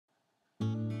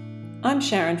I'm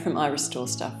Sharon from I Restore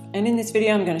Stuff, and in this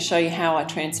video I'm going to show you how I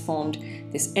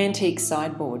transformed this antique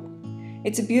sideboard.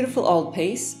 It's a beautiful old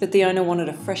piece, but the owner wanted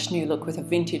a fresh new look with a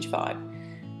vintage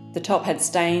vibe. The top had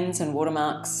stains and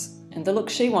watermarks, and the look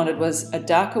she wanted was a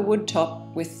darker wood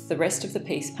top with the rest of the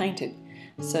piece painted.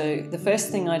 So the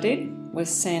first thing I did was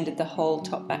sanded the whole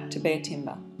top back to bare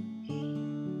timber.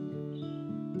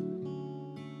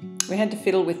 We had to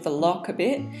fiddle with the lock a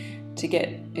bit to get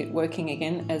it working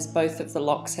again, as both of the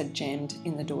locks had jammed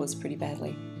in the doors pretty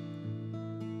badly.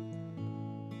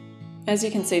 As you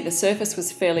can see, the surface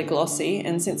was fairly glossy,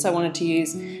 and since I wanted to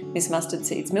use Miss Mustard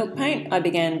Seed's milk paint, I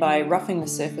began by roughing the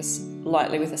surface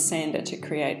lightly with a sander to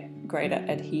create greater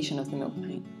adhesion of the milk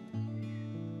paint.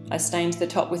 I stained the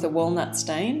top with a walnut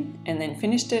stain and then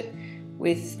finished it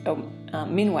with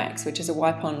min wax, which is a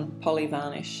wipe-on poly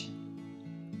varnish.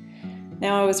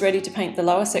 Now I was ready to paint the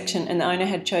lower section, and the owner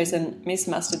had chosen Miss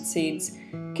Mustard Seed's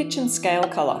kitchen scale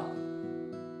colour.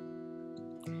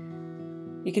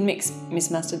 You can mix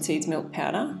Miss Mustard Seed's milk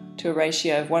powder to a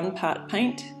ratio of 1 part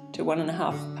paint to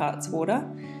 1.5 parts water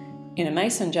in a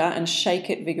mason jar and shake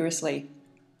it vigorously.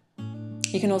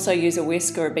 You can also use a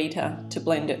whisk or a beater to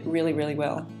blend it really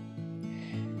well.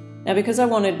 Now, because I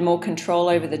wanted more control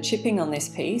over the chipping on this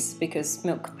piece, because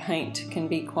milk paint can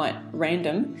be quite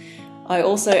random, I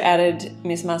also added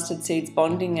Miss Mustard Seed's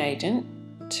bonding agent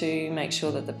to make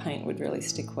sure that the paint would really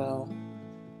stick well.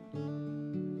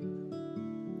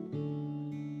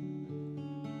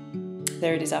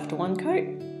 There it is after one coat.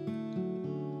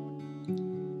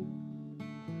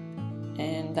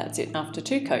 And that's it after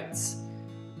 2 coats.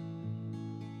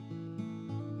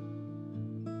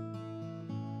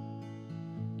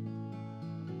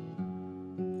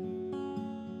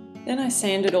 Then I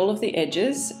sanded all of the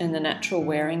edges and the natural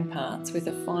wearing parts with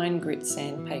a fine grit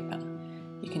sandpaper.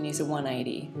 You can use a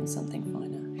 180 or something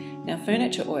finer. Now,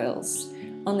 furniture oils.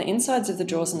 On the insides of the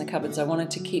drawers and the cupboards, I wanted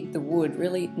to keep the wood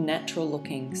really natural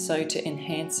looking, so to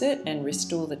enhance it and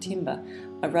restore the timber,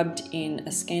 I rubbed in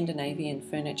a Scandinavian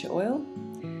furniture oil.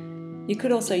 You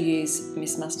could also use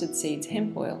Miss Mustard Seed's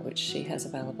hemp oil, which she has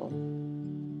available.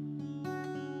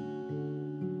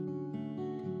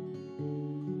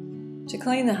 To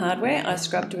clean the hardware, I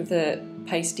scrubbed with a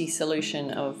pasty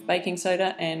solution of baking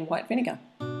soda and white vinegar.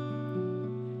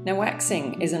 Now,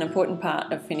 waxing is an important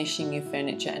part of finishing your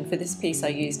furniture, and for this piece I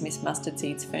used Miss Mustard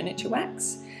Seed's furniture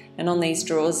wax. And on these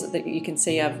drawers that you can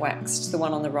see, I've waxed the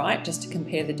one on the right just to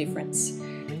compare the difference.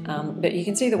 But you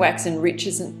can see the wax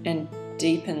enriches and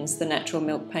deepens the natural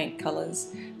milk paint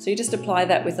colours. So you just apply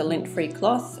that with a lint-free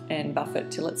cloth and buff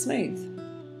it till it's smooth.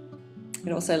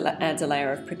 It also adds a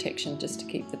layer of protection just to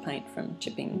keep the paint from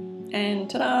chipping. And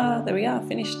ta-da! There we are,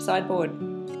 finished sideboard.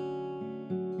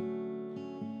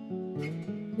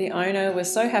 The owner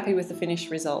was so happy with the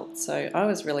finished result, so I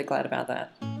was really glad about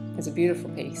that. It's a beautiful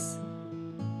piece.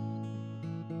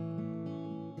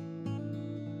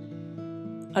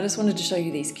 I just wanted to show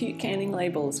you these cute canning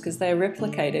labels because they are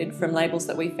replicated from labels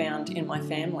that we found in my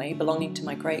family belonging to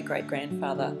my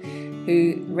great-great-grandfather,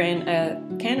 who ran a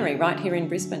cannery right here in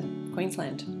Brisbane,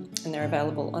 Queensland, and they're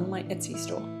available on my Etsy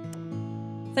store.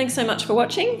 Thanks so much for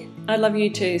watching. I'd love you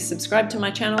to subscribe to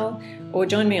my channel or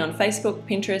join me on Facebook,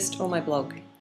 Pinterest, or my blog.